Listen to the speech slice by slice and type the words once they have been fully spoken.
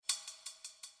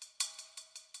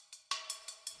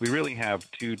we really have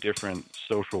two different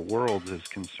social worlds as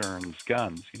concerns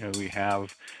guns. We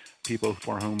have people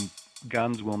for whom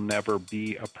guns will never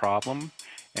be a problem,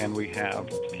 and we have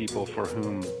people for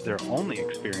whom their only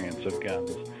experience of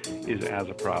guns is as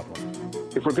a problem.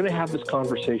 If we're going to have this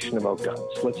conversation about guns,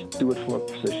 let's do it from a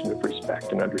position of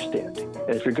respect and understanding.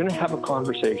 And if you're going to have a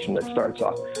conversation that starts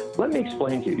off, let me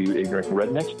explain to you, ignorant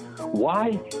rednecks,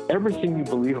 why everything you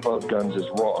believe about guns is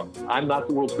wrong. I'm not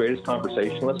the world's greatest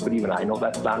conversationalist, but even I know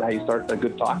that's not how you start a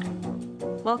good talk.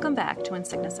 Welcome back to In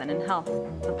Sickness and in Health,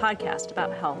 the podcast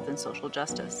about health and social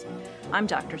justice. I'm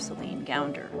Dr. Celine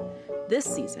Gounder. This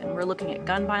season, we're looking at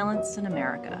gun violence in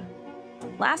America.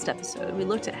 Last episode, we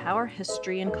looked at how our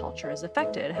history and culture has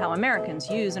affected how Americans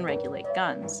use and regulate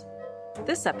guns.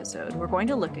 This episode, we're going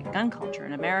to look at gun culture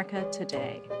in America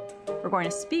today. We're going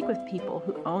to speak with people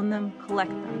who own them,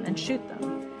 collect them, and shoot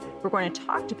them. We're going to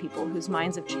talk to people whose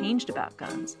minds have changed about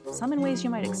guns, some in ways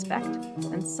you might expect,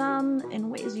 and some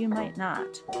in ways you might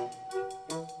not.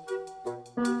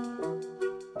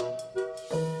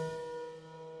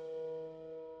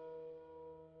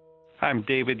 I'm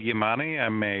David Yamane.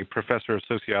 I'm a professor of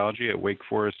sociology at Wake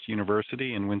Forest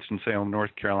University in Winston-Salem,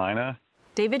 North Carolina.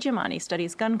 David Yamane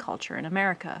studies gun culture in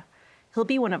America. He'll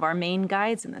be one of our main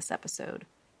guides in this episode,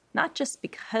 not just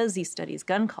because he studies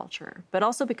gun culture, but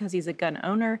also because he's a gun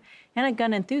owner and a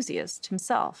gun enthusiast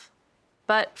himself.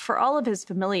 But for all of his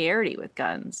familiarity with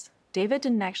guns, David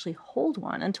didn't actually hold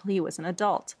one until he was an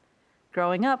adult.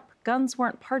 Growing up, guns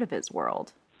weren't part of his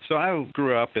world. So I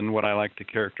grew up in what I like to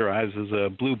characterize as a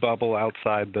blue bubble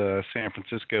outside the San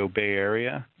Francisco Bay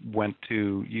Area. Went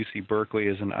to UC Berkeley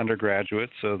as an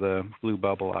undergraduate, so the blue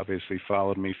bubble obviously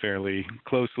followed me fairly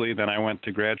closely. Then I went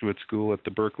to graduate school at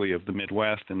the Berkeley of the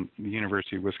Midwest and the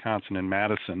University of Wisconsin in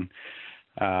Madison.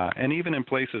 And even in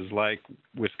places like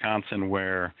Wisconsin,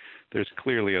 where there's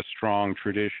clearly a strong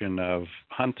tradition of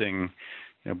hunting,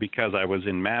 because I was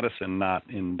in Madison, not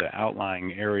in the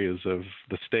outlying areas of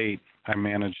the state, I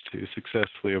managed to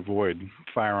successfully avoid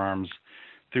firearms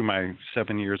through my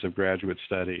 7 years of graduate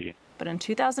study. But in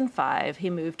 2005, he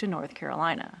moved to North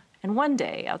Carolina. And one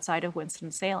day, outside of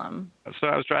Winston-Salem... So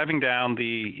I was driving down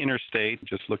the interstate,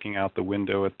 just looking out the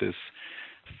window at this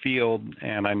field,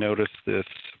 and I noticed this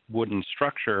wooden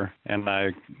structure, and I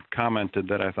commented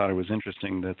that I thought it was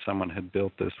interesting that someone had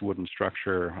built this wooden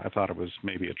structure. I thought it was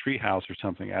maybe a tree house or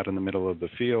something out in the middle of the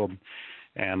field.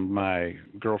 And my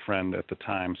girlfriend at the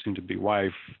time, soon-to-be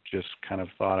wife, just kind of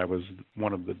thought I was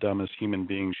one of the dumbest human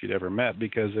beings she'd ever met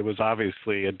because it was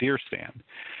obviously a deer stand.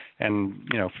 And,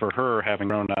 for her, having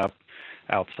grown up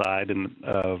outside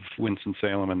of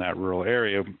Winston-Salem in that rural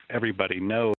area, everybody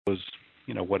knows,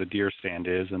 what a deer stand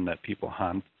is and that people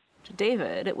hunt. To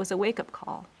David, it was a wake-up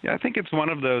call. Yeah, I think it's one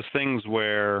of those things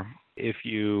where if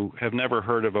you have never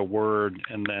heard of a word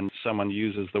and then someone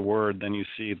uses the word, then you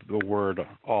see the word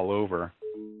all over.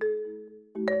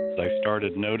 I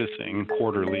started noticing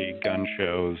quarterly gun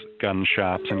shows, gun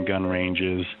shops, and gun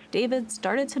ranges. David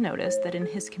started to notice that in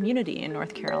his community in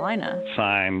North Carolina,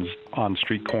 signs on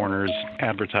street corners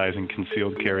advertising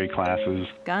concealed carry classes.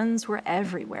 Guns were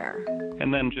everywhere.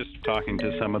 And then just talking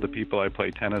to some of the people I play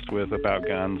tennis with about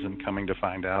guns and coming to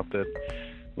find out that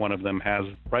one of them has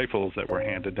rifles that were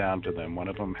handed down to them. One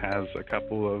of them has a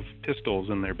couple of pistols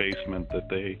in their basement that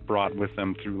they brought with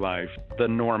them through life. The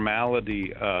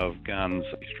normality of guns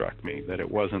struck me, that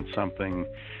it wasn't something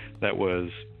that was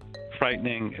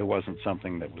frightening, it wasn't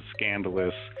something that was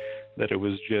scandalous, that it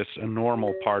was just a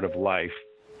normal part of life.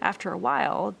 After a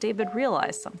while, David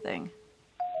realized something.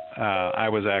 I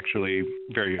was actually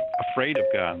very afraid of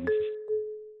guns.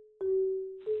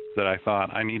 That I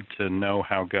thought I need to know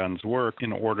how guns work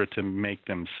in order to make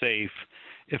them safe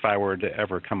if I were to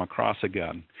ever come across a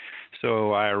gun.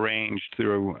 So I arranged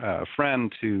through a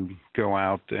friend to go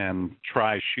out and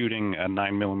try shooting a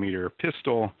 9mm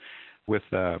pistol with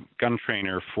a gun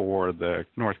trainer for the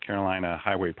North Carolina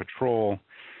Highway Patrol.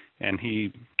 And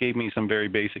he gave me some very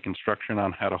basic instruction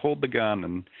on how to hold the gun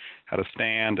and how to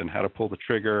stand and how to pull the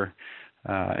trigger.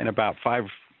 In about 5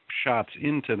 shots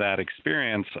into that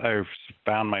experience, I've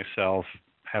found myself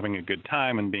having a good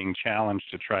time and being challenged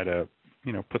to try to,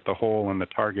 put the hole in the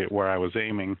target where I was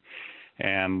aiming.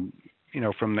 And,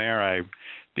 from there, I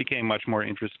became much more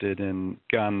interested in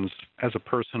guns as a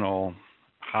personal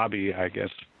hobby, I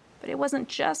guess. But it wasn't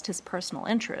just his personal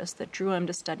interest that drew him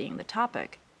to studying the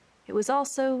topic. It was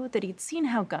also that he'd seen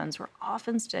how guns were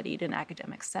often studied in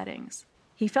academic settings.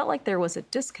 He felt like there was a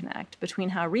disconnect between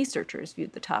how researchers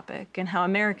viewed the topic and how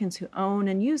Americans who own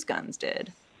and use guns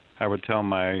did. I would tell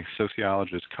my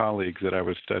sociologist colleagues that I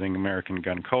was studying American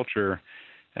gun culture,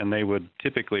 And they would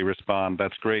typically respond,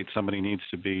 "That's great, somebody needs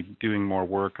to be doing more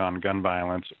work on gun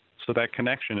violence." So that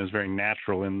connection is very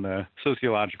natural in the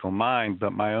sociological mind,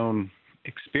 but my own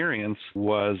experience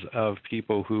was of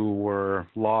people who were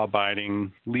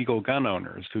law-abiding legal gun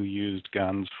owners who used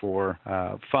guns for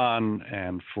fun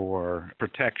and for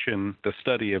protection. The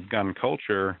study of gun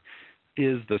culture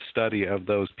is the study of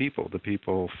those people, the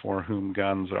people for whom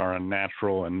guns are a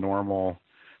natural and normal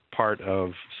part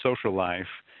of social life,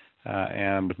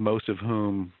 and most of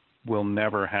whom will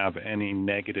never have any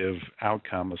negative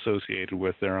outcome associated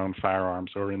with their own firearms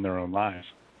or in their own lives.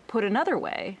 Put another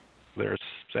way, there's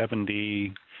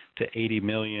 70 to 80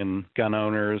 million gun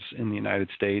owners in the United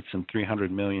States and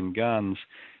 300 million guns,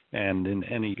 and in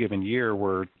any given year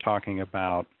we're talking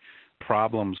about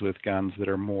problems with guns that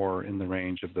are more in the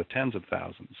range of the tens of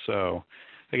thousands. So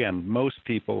again, most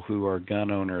people who are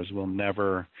gun owners will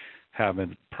never have a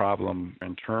problem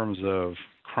in terms of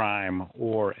crime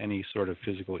or any sort of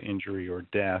physical injury or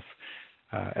death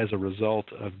as a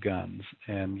result of guns.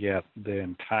 And yet the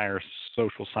entire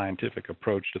social scientific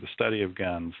approach to the study of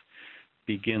guns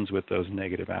begins with those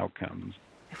negative outcomes.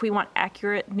 If we want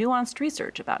accurate, nuanced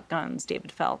research about guns,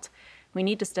 David felt, we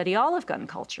need to study all of gun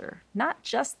culture, not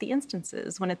just the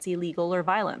instances when it's illegal or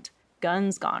violent,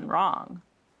 guns gone wrong.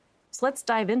 So let's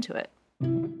dive into it.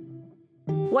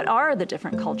 What are the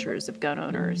different cultures of gun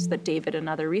owners that David and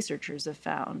other researchers have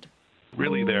found?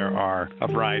 Really, there are a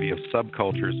variety of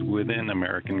subcultures within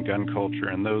American gun culture,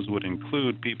 and those would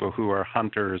include people who are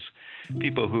hunters,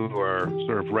 people who are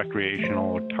sort of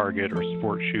recreational target or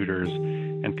sport shooters,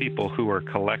 and people who are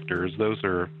collectors. Those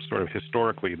are sort of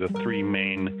historically the three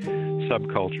main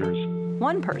subcultures.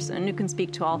 One person who can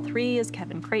speak to all three is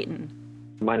Kevin Creighton.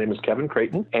 My name is Kevin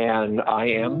Creighton, and I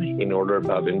am, in order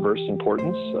of inverse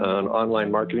importance, an online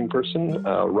marketing person,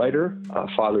 a writer, a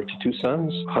father to two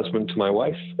sons, husband to my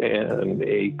wife, and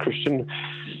a Christian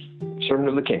servant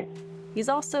of the King. He's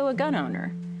also a gun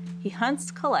owner. He hunts,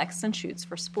 collects, and shoots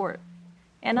for sport.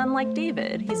 And unlike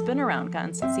David, he's been around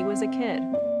guns since he was a kid.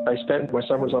 I spent my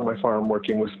summers on my farm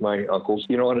working with my uncles.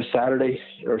 You know, on a Saturday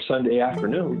or Sunday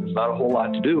afternoon, there's not a whole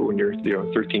lot to do when you're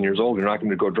 13 years old. You're not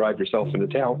going to go drive yourself into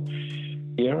town.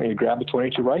 You grab a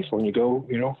 .22 rifle and you go,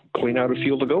 clean out a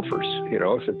field of gophers.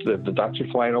 If the ducks are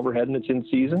flying overhead and it's in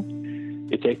season,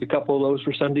 you take a couple of those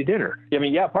for Sunday dinner.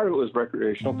 Part of it was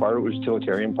recreational, part of it was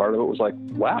utilitarian, part of it was like,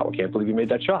 wow, I can't believe you made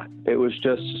that shot. It was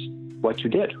just what you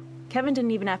did. Kevin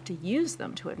didn't even have to use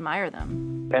them to admire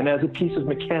them. And as a piece of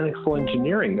mechanical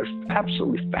engineering, they're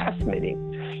absolutely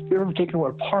fascinating. If you've ever taken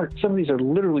one apart, some of these are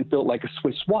literally built like a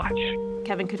Swiss watch.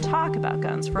 Kevin could talk about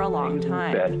guns for a long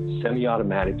time. You had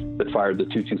semi-automatic that fired the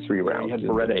 .223 round. You had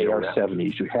Beretta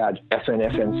AR-70s. You had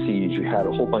FN-FNCs. You had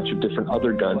a whole bunch of different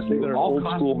other guns. They were old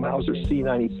school Mauser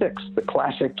C96, the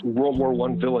classic World War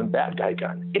I villain bad guy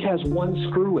gun. It has one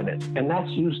screw in it, and that's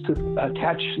used to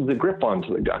attach the grip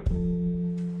onto the gun.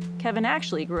 Kevin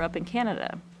actually grew up in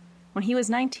Canada. When he was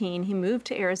 19, he moved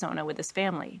to Arizona with his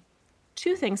family.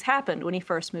 Two things happened when he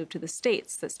first moved to the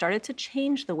States that started to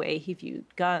change the way he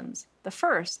viewed guns. The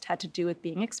first had to do with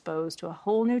being exposed to a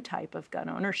whole new type of gun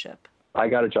ownership. I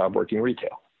got a job working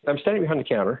retail. I'm standing behind the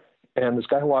counter, and this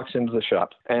guy walks into the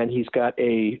shop, and he's got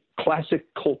a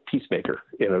classic Colt Peacemaker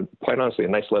in quite honestly, a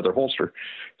nice leather holster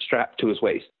strapped to his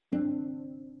waist.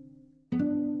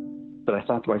 But I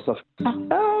thought to myself,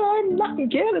 I'm not in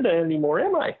Canada anymore,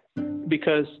 am I?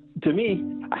 Because to me,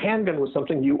 a handgun was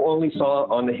something you only saw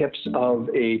on the hips of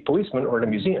a policeman or in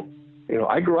a museum.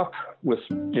 I grew up with,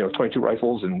 22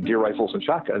 rifles and deer rifles and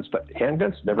shotguns, but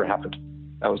handguns never happened.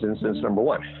 That was incident number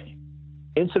one.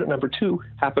 Incident number two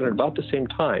happened at about the same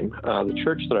time. The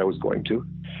church that I was going to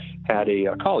had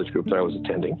a college group that I was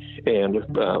attending, and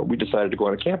we decided to go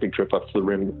on a camping trip up to the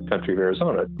rim country of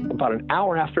Arizona. About an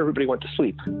hour after everybody went to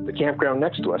sleep, the campground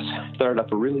next to us started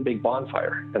up a really big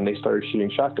bonfire, and they started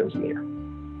shooting shotguns in the air.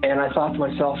 And I thought to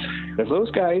myself, if those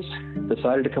guys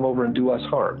decided to come over and do us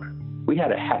harm, we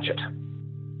had a hatchet.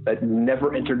 That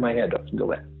never entered my head up until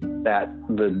then, that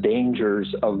the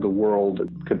dangers of the world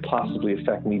could possibly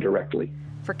affect me directly.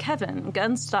 For Kevin,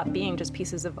 guns stopped being just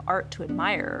pieces of art to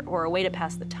admire or a way to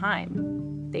pass the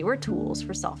time. They were tools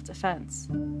for self-defense.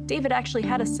 David actually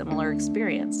had a similar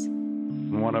experience.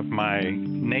 One of my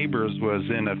neighbors was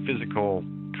in a physical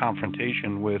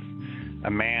confrontation with a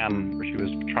man where she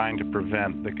was trying to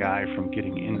prevent the guy from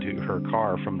getting into her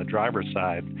car from the driver's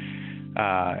side.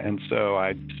 And so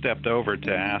I stepped over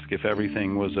to ask if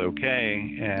everything was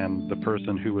okay, and the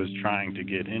person who was trying to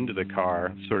get into the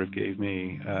car sort of gave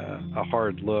me a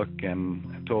hard look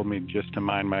and told me just to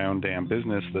mind my own damn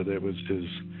business, that it was his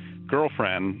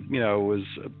girlfriend. It was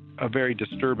a very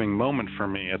disturbing moment for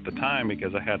me at the time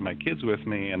because I had my kids with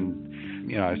me,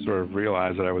 and I sort of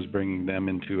realized that I was bringing them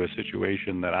into a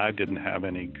situation that I didn't have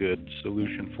any good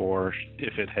solution for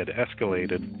if it had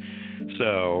escalated.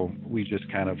 So we just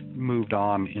kind of moved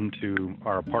on into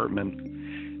our apartment.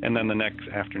 And then the next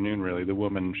afternoon, really, the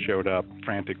woman showed up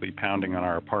frantically pounding on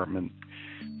our apartment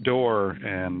door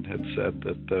and had said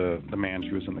that the man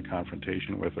she was in the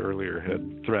confrontation with earlier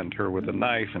had threatened her with a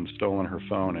knife and stolen her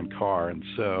phone and car. And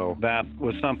so that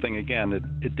was something, again,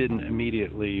 it didn't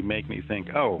immediately make me think,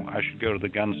 oh, I should go to the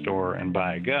gun store and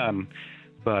buy a gun.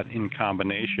 But in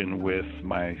combination with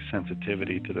my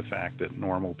sensitivity to the fact that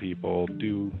normal people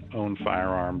do own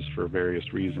firearms for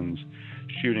various reasons,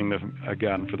 shooting a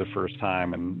gun for the first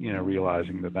time and,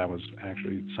 realizing that was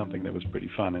actually something that was pretty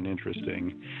fun and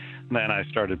interesting. And then I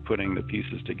started putting the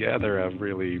pieces together of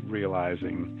really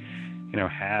realizing,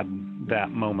 had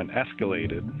that moment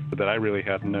escalated, that I really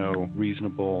had no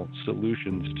reasonable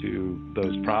solutions to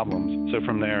those problems. So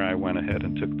from there, I went ahead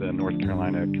and took the North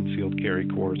Carolina concealed carry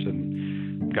course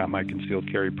and got my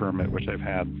concealed carry permit, which I've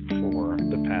had for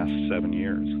the past 7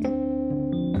 years.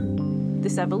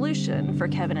 This evolution, for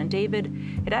Kevin and David,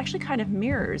 it actually kind of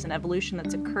mirrors an evolution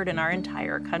that's occurred in our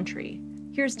entire country.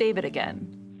 Here's David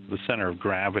again. The center of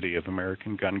gravity of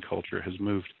American gun culture has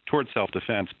moved towards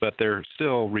self-defense, but there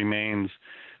still remains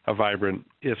a vibrant,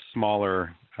 if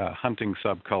smaller, hunting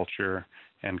subculture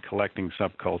and collecting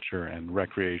subculture and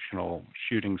recreational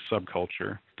shooting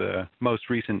subculture. The most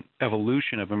recent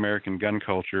evolution of American gun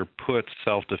culture puts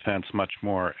self-defense much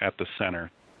more at the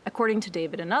center. According to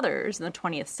David and others, in the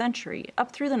 20th century,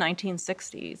 up through the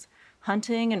 1960s,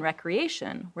 hunting and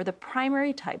recreation were the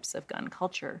primary types of gun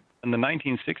culture. And the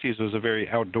 1960s was a very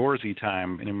outdoorsy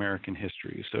time in American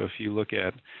history. So if you look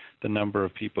at the number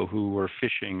of people who were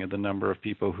fishing and the number of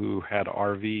people who had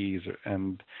RVs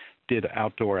and did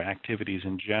outdoor activities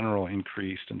in general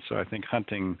increased. And so I think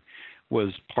hunting was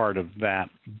part of that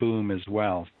boom as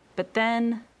well. But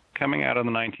then, coming out of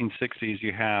the 1960s,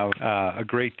 you have a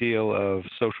great deal of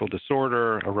social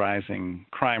disorder, a rising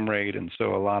crime rate, and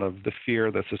so a lot of the fear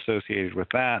that's associated with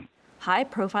that.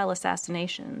 High-profile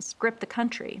assassinations gripped the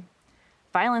country.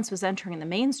 Violence was entering the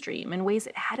mainstream in ways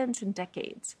it hadn't in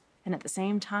decades. And at the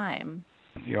same time,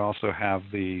 you also have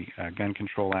the Gun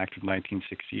Control Act of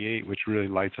 1968, which really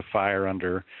lights a fire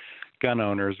under gun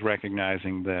owners,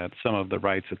 recognizing that some of the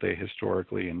rights that they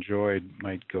historically enjoyed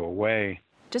might go away.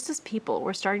 Just as people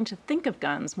were starting to think of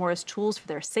guns more as tools for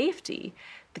their safety,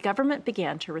 the government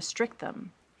began to restrict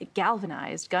them. It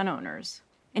galvanized gun owners.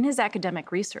 In his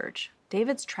academic research,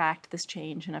 David's tracked this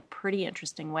change in a pretty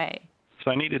interesting way.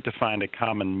 So I needed to find a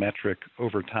common metric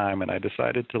over time, and I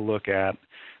decided to look at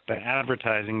the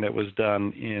advertising that was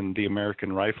done in the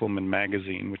American Rifleman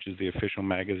magazine, which is the official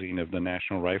magazine of the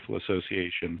National Rifle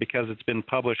Association, because it's been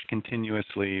published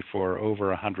continuously for over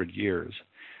 100 years.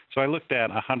 So I looked at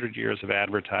 100 years of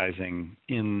advertising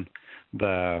in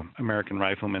the American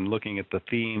Rifleman, looking at the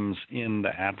themes in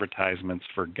the advertisements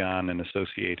for gun and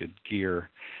associated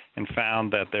gear, and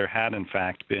found that there had in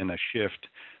fact been a shift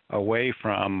away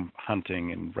from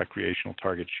hunting and recreational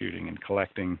target shooting and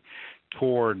collecting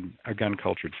toward a gun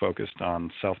culture focused on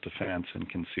self-defense and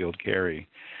concealed carry.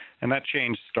 And that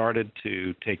change started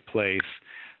to take place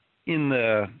in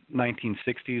the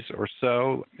 1960s or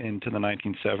so, into the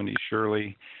 1970s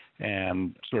surely,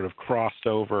 and sort of crossed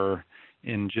over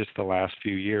in just the last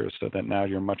few years, so that now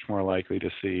you're much more likely to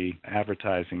see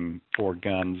advertising for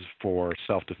guns for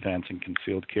self-defense and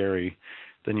concealed carry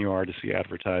than you are to see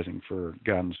advertising for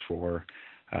guns for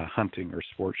hunting or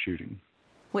sport shooting.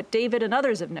 What David and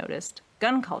others have noticed,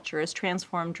 gun culture has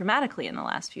transformed dramatically in the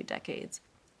last few decades,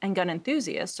 and gun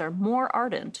enthusiasts are more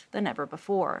ardent than ever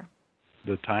before.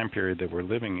 The time period that we're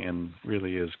living in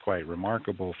really is quite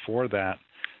remarkable for that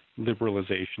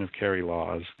liberalization of carry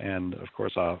laws, and of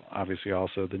course obviously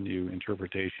also the new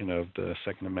interpretation of the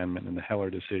Second Amendment and the Heller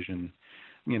decision.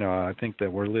 I think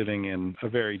that we're living in a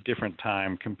very different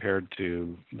time compared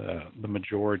to the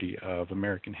majority of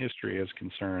American history as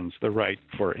concerns the right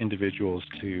for individuals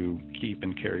to keep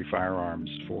and carry firearms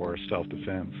for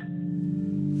self-defense.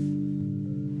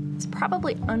 It's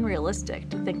probably unrealistic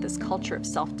to think this culture of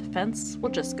self-defense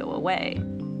will just go away.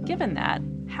 Given that,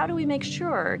 how do we make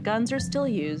sure guns are still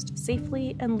used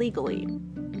safely and legally?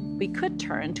 We could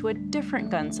turn to a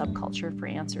different gun subculture for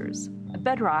answers, a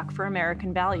bedrock for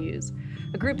American values,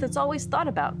 a group that's always thought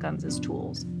about guns as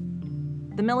tools: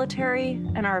 the military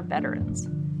and our veterans.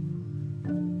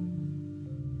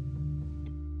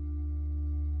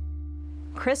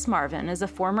 Chris Marvin is a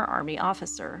former Army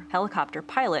officer, helicopter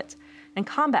pilot, and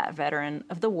combat veteran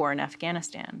of the war in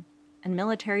Afghanistan. And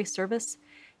military service,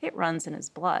 it runs in his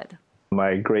blood.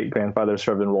 My great-grandfather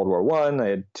served in World War I. I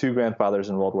had two grandfathers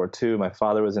in World War II. My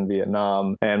father was in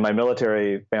Vietnam. And my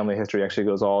military family history actually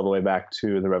goes all the way back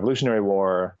to the Revolutionary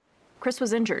War. Chris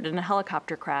was injured in a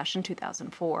helicopter crash in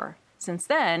 2004. Since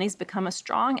then, he's become a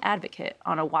strong advocate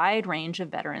on a wide range of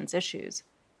veterans' issues.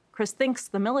 Chris thinks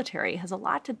the military has a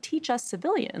lot to teach us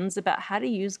civilians about how to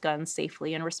use guns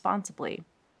safely and responsibly.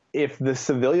 If the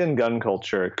civilian gun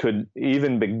culture could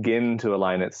even begin to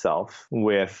align itself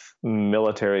with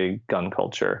military gun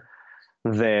culture,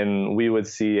 then we would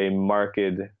see a marked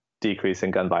decrease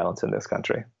in gun violence in this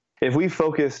country. If we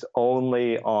focused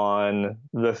only on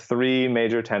the three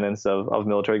major tenets of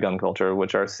military gun culture,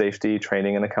 which are safety,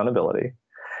 training, and accountability,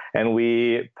 and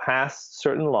we passed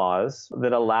certain laws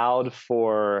that allowed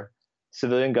for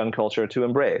civilian gun culture to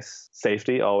embrace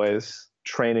safety always,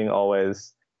 training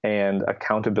always, and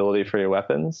accountability for your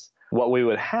weapons, what we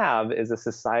would have is a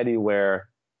society where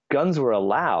guns were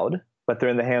allowed, but they're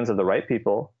in the hands of the right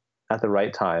people at the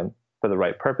right time for the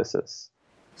right purposes.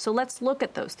 So let's look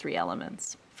at those three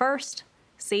elements. First,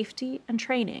 safety and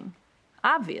training.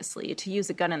 Obviously, to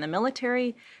use a gun in the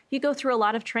military, you go through a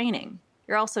lot of training.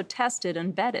 You're also tested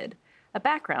and vetted, a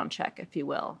background check, if you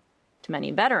will. To many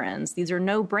veterans, these are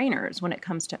no-brainers when it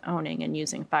comes to owning and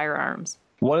using firearms.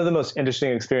 One of the most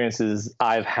interesting experiences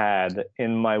I've had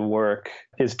in my work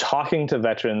is talking to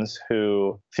veterans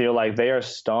who feel like they are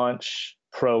staunch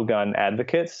pro-gun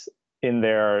advocates in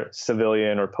their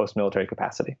civilian or post-military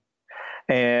capacity.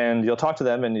 And you'll talk to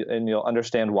them and you'll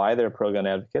understand why they're pro-gun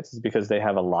advocates. It's because they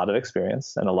have a lot of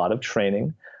experience and a lot of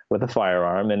training with a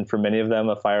firearm. And for many of them,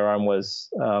 a firearm was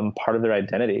part of their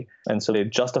identity. And so they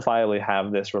justifiably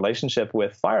have this relationship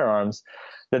with firearms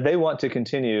that they want to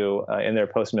continue in their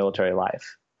post-military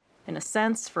life. In a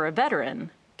sense, for a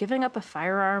veteran, giving up a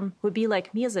firearm would be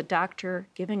like me as a doctor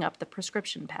giving up the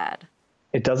prescription pad.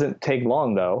 It doesn't take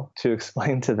long, though, to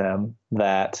explain to them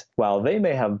that while they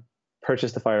may have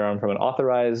purchased a firearm from an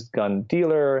authorized gun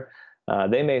dealer,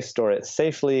 they may store it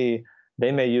safely,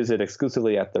 they may use it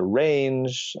exclusively at the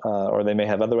range, or they may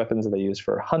have other weapons that they use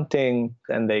for hunting,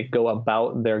 and they go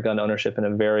about their gun ownership in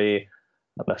a very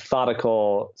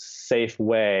methodical, safe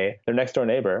way. Their next door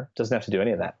neighbor doesn't have to do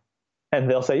any of that. And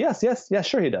they'll say, yes,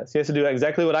 sure he does. He has to do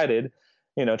exactly what I did,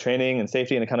 training and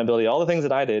safety and accountability, all the things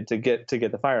that I did to get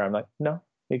the firearm. Like, no,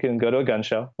 you can go to a gun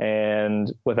show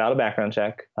and without a background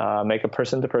check, make a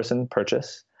person-to-person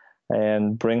purchase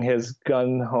and bring his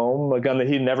gun home, a gun that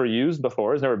he never used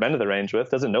before, has never been to the range with,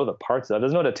 doesn't know the parts of it,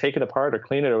 doesn't know how to take it apart or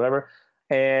clean it or whatever.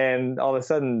 And all of a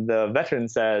sudden the veteran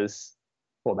says,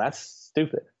 well, that's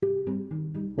stupid.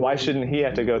 Why shouldn't he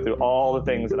have to go through all the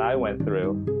things that I went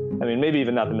through? I mean, maybe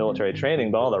even not the military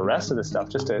training, but all the rest of the stuff,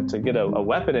 just to get a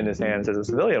weapon in his hands as a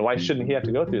civilian. Why shouldn't he have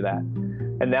to go through that?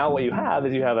 And now what you have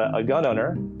is you have a gun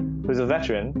owner who's a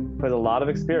veteran, who has a lot of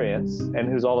experience,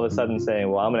 and who's all of a sudden saying,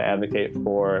 well, I'm going to advocate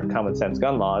for common sense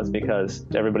gun laws because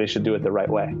everybody should do it the right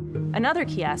way. Another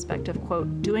key aspect of,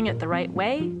 quote, doing it the right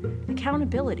way,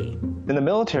 accountability. In the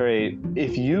military,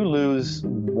 if you lose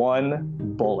one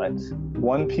bullet,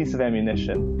 one piece of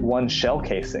ammunition, one shell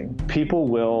casing, people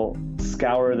will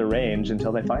scour the range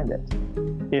until they find it.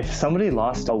 If somebody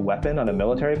lost a weapon on a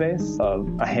military base,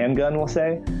 a handgun, we'll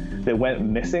say, that went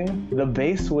missing, the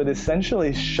base would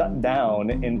essentially shut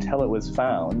down until it was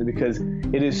found, because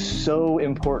it is so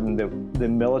important that the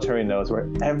military knows where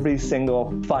every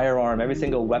single firearm, every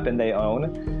single weapon they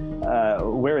own,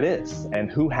 where it is and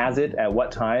who has it at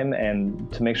what time,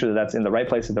 and to make sure that that's in the right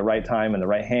place at the right time in the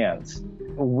right hands.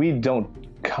 We don't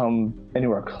come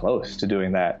anywhere close to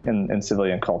doing that in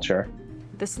civilian culture.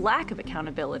 This lack of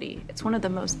accountability, it's one of the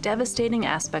most devastating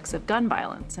aspects of gun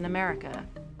violence in America.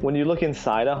 When you look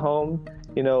inside a home,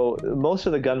 most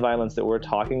of the gun violence that we're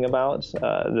talking about,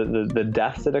 the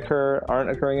deaths that occur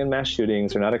aren't occurring in mass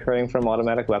shootings, they're not occurring from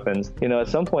automatic weapons. At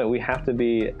some point we have to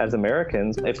be, as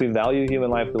Americans, if we value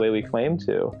human life the way we claim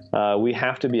to, we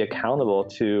have to be accountable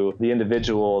to the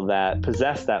individual that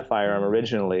possessed that firearm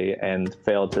originally and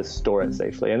failed to store it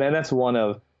safely. And that's one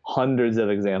of hundreds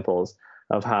of examples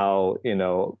of how,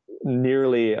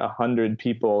 nearly 100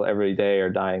 people every day are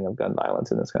dying of gun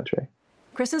violence in this country.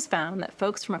 Chris has found that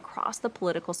folks from across the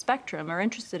political spectrum are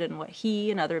interested in what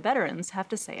he and other veterans have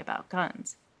to say about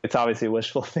guns. It's obviously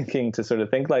wishful thinking to sort of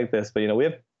think like this, but we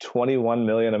have 21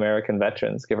 million American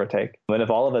veterans, give or take. And if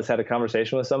all of us had a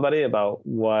conversation with somebody about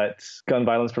what gun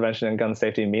violence prevention and gun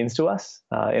safety means to us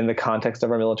in the context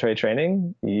of our military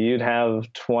training, you'd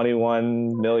have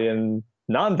 21 million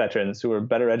non-veterans who are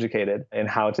better educated in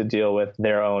how to deal with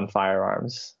their own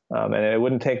firearms. And it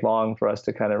wouldn't take long for us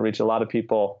to kind of reach a lot of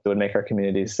people who would make our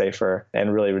communities safer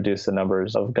and really reduce the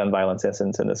numbers of gun violence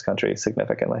incidents in this country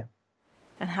significantly.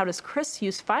 And how does Chris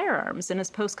use firearms in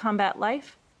his post-combat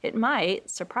life? It might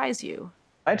surprise you.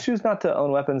 I choose not to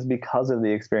own weapons because of the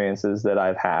experiences that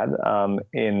I've had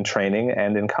in training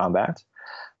and in combat.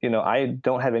 I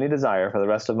don't have any desire for the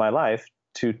rest of my life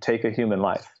to take a human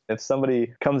life. If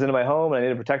somebody comes into my home and I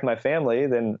need to protect my family,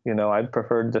 then, I'd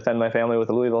prefer to defend my family with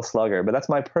a Louisville Slugger. But that's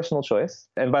my personal choice.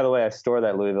 And by the way, I store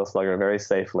that Louisville Slugger very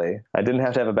safely. I didn't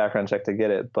have to have a background check to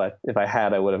get it, but if I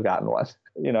had, I would have gotten one.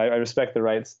 I respect the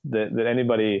rights that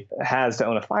anybody has to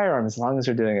own a firearm as long as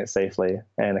they're doing it safely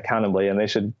and accountably. And they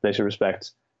should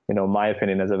respect, my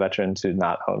opinion as a veteran to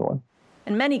not own one.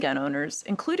 And many gun owners,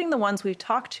 including the ones we've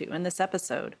talked to in this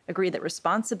episode, agree that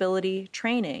responsibility,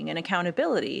 training, and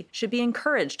accountability should be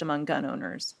encouraged among gun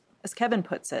owners. As Kevin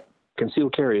puts it,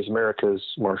 concealed carry is America's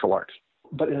martial art.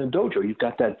 But in a dojo, you've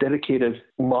got that dedicated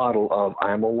model of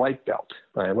I am a white belt,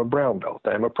 I am a brown belt,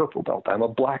 I am a purple belt, I am a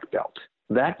black belt.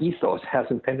 That ethos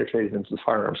hasn't penetrated into the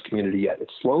firearms community yet.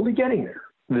 It's slowly getting there.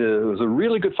 There's a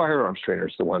really good firearms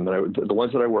trainers, the ones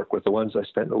that I work with, the ones I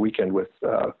spent a weekend with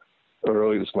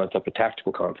earlier this month up at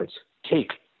Tactical Conference,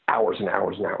 take hours and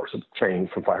hours and hours of training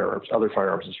from other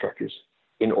firearms instructors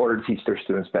in order to teach their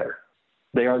students better.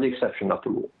 They are the exception, not the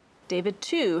rule. David,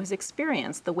 too, has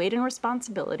experienced the weight and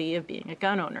responsibility of being a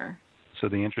gun owner. So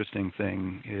the interesting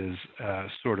thing is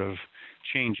sort of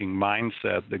changing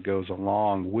mindset that goes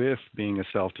along with being a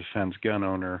self-defense gun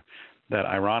owner that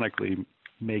ironically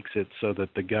makes it so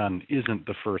that the gun isn't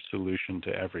the first solution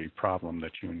to every problem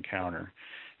that you encounter.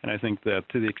 And I think that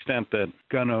to the extent that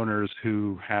gun owners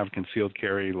who have concealed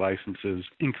carry licenses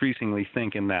increasingly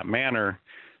think in that manner,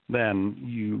 then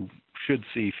you should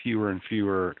see fewer and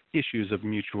fewer issues of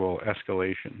mutual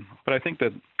escalation. But I think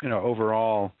that,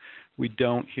 overall, we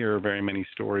don't hear very many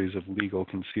stories of legal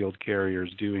concealed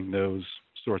carriers doing those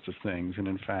sorts of things. And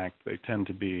in fact, they tend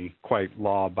to be quite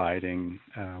law-abiding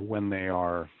when they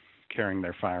are carrying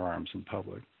their firearms in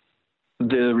public.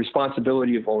 The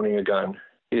responsibility of owning a gun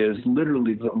is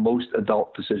literally the most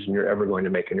adult decision you're ever going to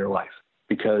make in your life,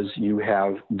 because you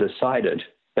have decided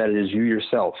that it is you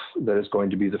yourself that is going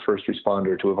to be the first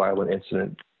responder to a violent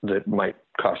incident that might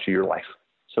cost you your life.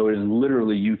 So it is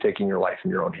literally you taking your life in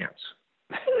your own hands.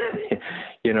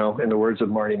 In the words of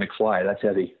Marty McFly, that's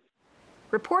heavy.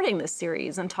 Reporting this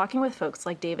series and talking with folks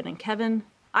like David and Kevin,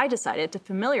 I decided to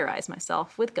familiarize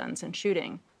myself with guns and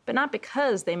shooting, but not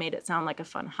because they made it sound like a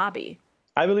fun hobby.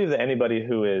 I believe that anybody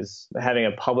who is having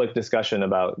a public discussion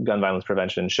about gun violence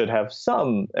prevention should have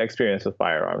some experience with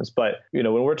firearms. But,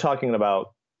 when we're talking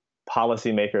about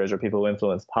policymakers or people who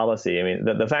influence policy, I mean,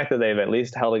 the fact that they've at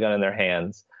least held a gun in their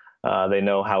hands, they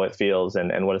know how it feels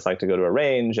and what it's like to go to a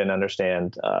range and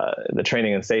understand the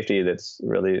training and safety that's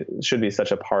really should be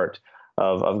such a part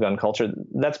of gun culture.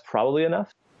 That's probably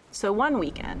enough. So one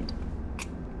weekend,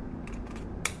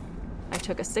 I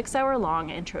took a 6-hour-long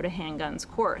Intro to Handguns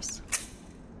course.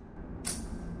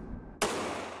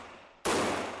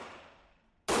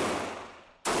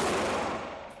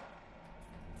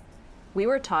 We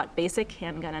were taught basic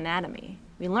handgun anatomy.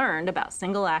 We learned about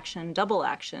single action, double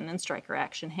action, and striker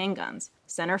action handguns,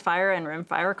 center fire and rim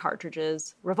fire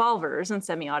cartridges, revolvers, and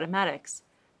semi-automatics.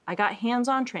 I got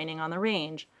hands-on training on the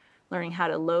range, learning how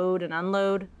to load and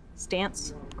unload,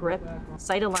 stance, grip,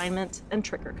 sight alignment, and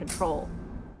trigger control.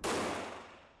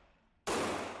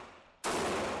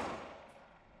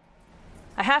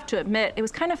 I have to admit, it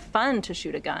was kind of fun to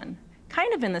shoot a gun.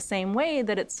 Kind of in the same way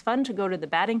that it's fun to go to the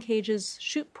batting cages,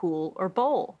 shoot pool, or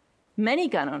bowl. Many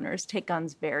gun owners take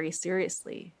guns very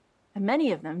seriously, and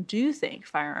many of them do think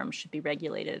firearms should be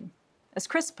regulated. As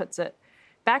Chris puts it,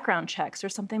 background checks are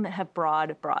something that have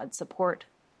broad support.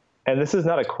 And this is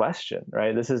not a question,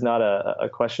 right? This is not a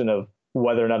question of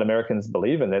whether or not Americans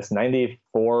believe in this.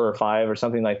 94 or 5 or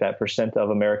something like that % of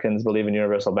Americans believe in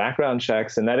universal background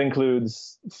checks, and that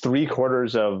includes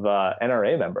 3/4 of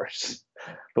NRA members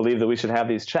believe that we should have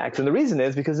these checks. And the reason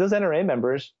is because those NRA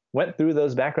members went through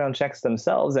those background checks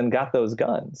themselves and got those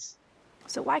guns.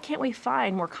 So why can't we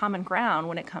find more common ground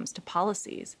when it comes to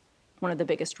policies? One of the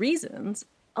biggest reasons,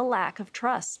 a lack of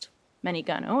trust. Many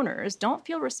gun owners don't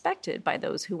feel respected by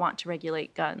those who want to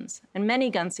regulate guns, and many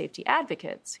gun safety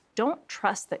advocates don't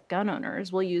trust that gun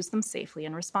owners will use them safely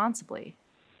and responsibly.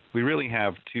 We really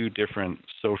have two different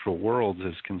social worlds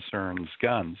as concerns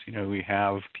guns. We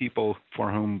have people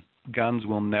for whom guns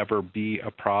will never be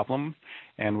a problem,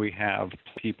 and we have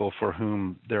people for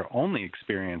whom their only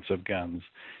experience of guns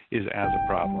is as a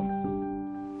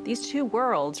problem. These two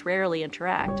worlds rarely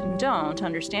interact and don't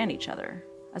understand each other.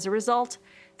 As a result,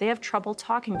 they have trouble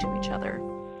talking to each other.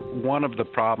 One of the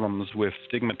problems with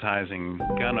stigmatizing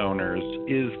gun owners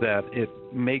is that it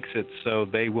makes it so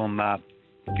they will not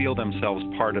feel themselves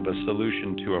part of a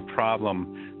solution to a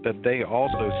problem that they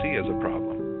also see as a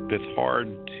problem. It's hard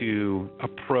to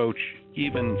approach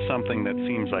even something that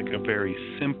seems like a very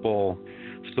simple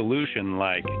solution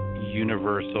like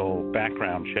universal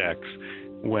background checks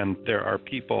when there are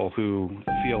people who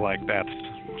feel like that's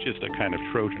just a kind of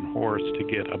Trojan horse to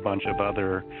get a bunch of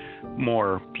other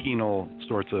more penal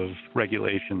sorts of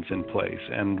regulations in place.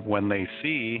 And when they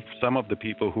see some of the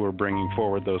people who are bringing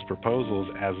forward those proposals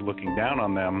as looking down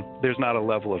on them, there's not a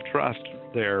level of trust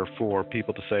there for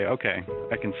people to say, okay,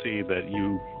 I can see that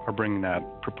you are bringing that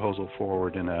proposal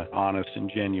forward in an honest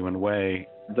and genuine way.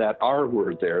 That R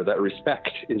word there, that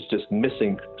respect, is just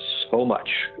missing so much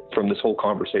from this whole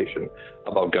conversation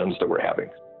about guns that we're having.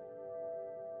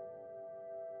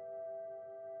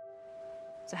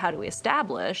 So how do we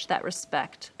establish that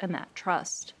respect and that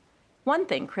trust? One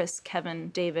thing Chris, Kevin,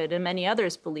 David, and many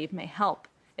others believe may help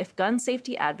if gun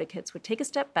safety advocates would take a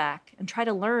step back and try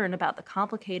to learn about the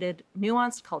complicated,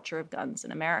 nuanced culture of guns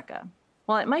in America.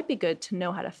 While it might be good to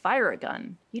know how to fire a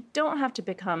gun, you don't have to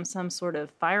become some sort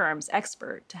of firearms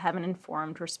expert to have an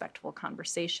informed, respectful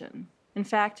conversation. In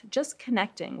fact, just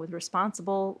connecting with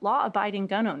responsible, law-abiding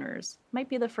gun owners might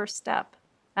be the first step.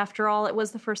 After all, it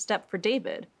was the first step for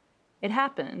David. It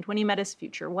happened when he met his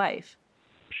future wife.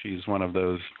 She's one of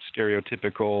those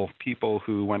stereotypical people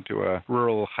who went to a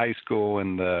rural high school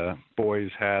and the boys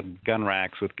had gun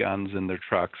racks with guns in their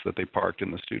trucks that they parked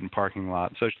in the student parking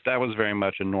lot. So that was very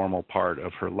much a normal part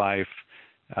of her life.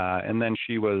 And then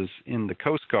she was in the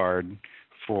Coast Guard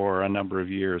for a number of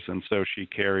years, and so she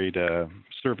carried a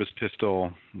service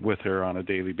pistol with her on a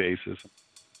daily basis.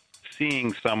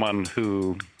 Seeing someone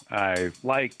who I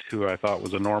liked, who I thought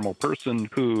was a normal person,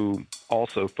 who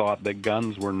also thought that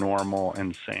guns were normal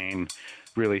and sane,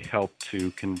 really helped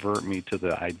to convert me to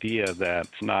the idea that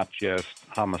it's not just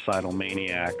homicidal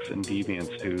maniacs and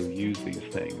deviants who use these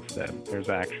things, that there's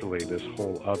actually this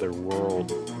whole other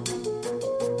world.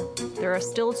 There are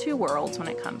still two worlds when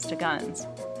it comes to guns,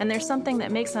 and there's something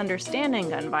that makes understanding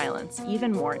gun violence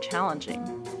even more challenging.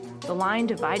 The line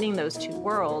dividing those two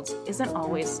worlds isn't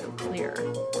always so clear.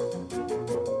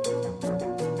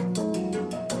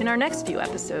 In our next few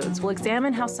episodes, we'll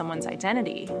examine how someone's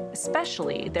identity,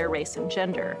 especially their race and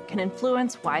gender, can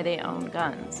influence why they own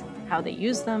guns, how they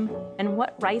use them, and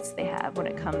what rights they have when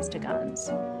it comes to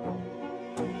guns.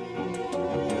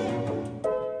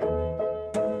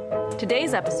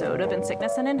 Today's episode of In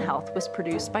Sickness and in Health was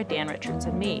produced by Dan Richards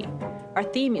and me. Our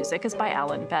theme music is by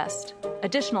Alan Best.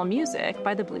 Additional music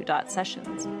by the Blue Dot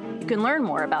Sessions. You can learn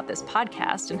more about this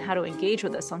podcast and how to engage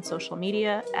with us on social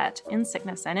media at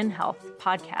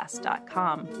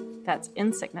insicknessandinhealthpodcast.com. That's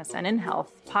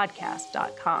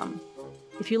insicknessandinhealthpodcast.com.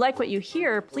 If you like what you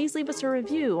hear, please leave us a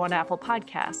review on Apple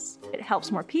Podcasts. It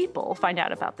helps more people find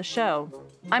out about the show.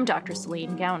 I'm Dr.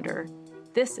 Celine Gounder.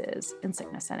 This is In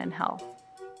Sickness and in Health.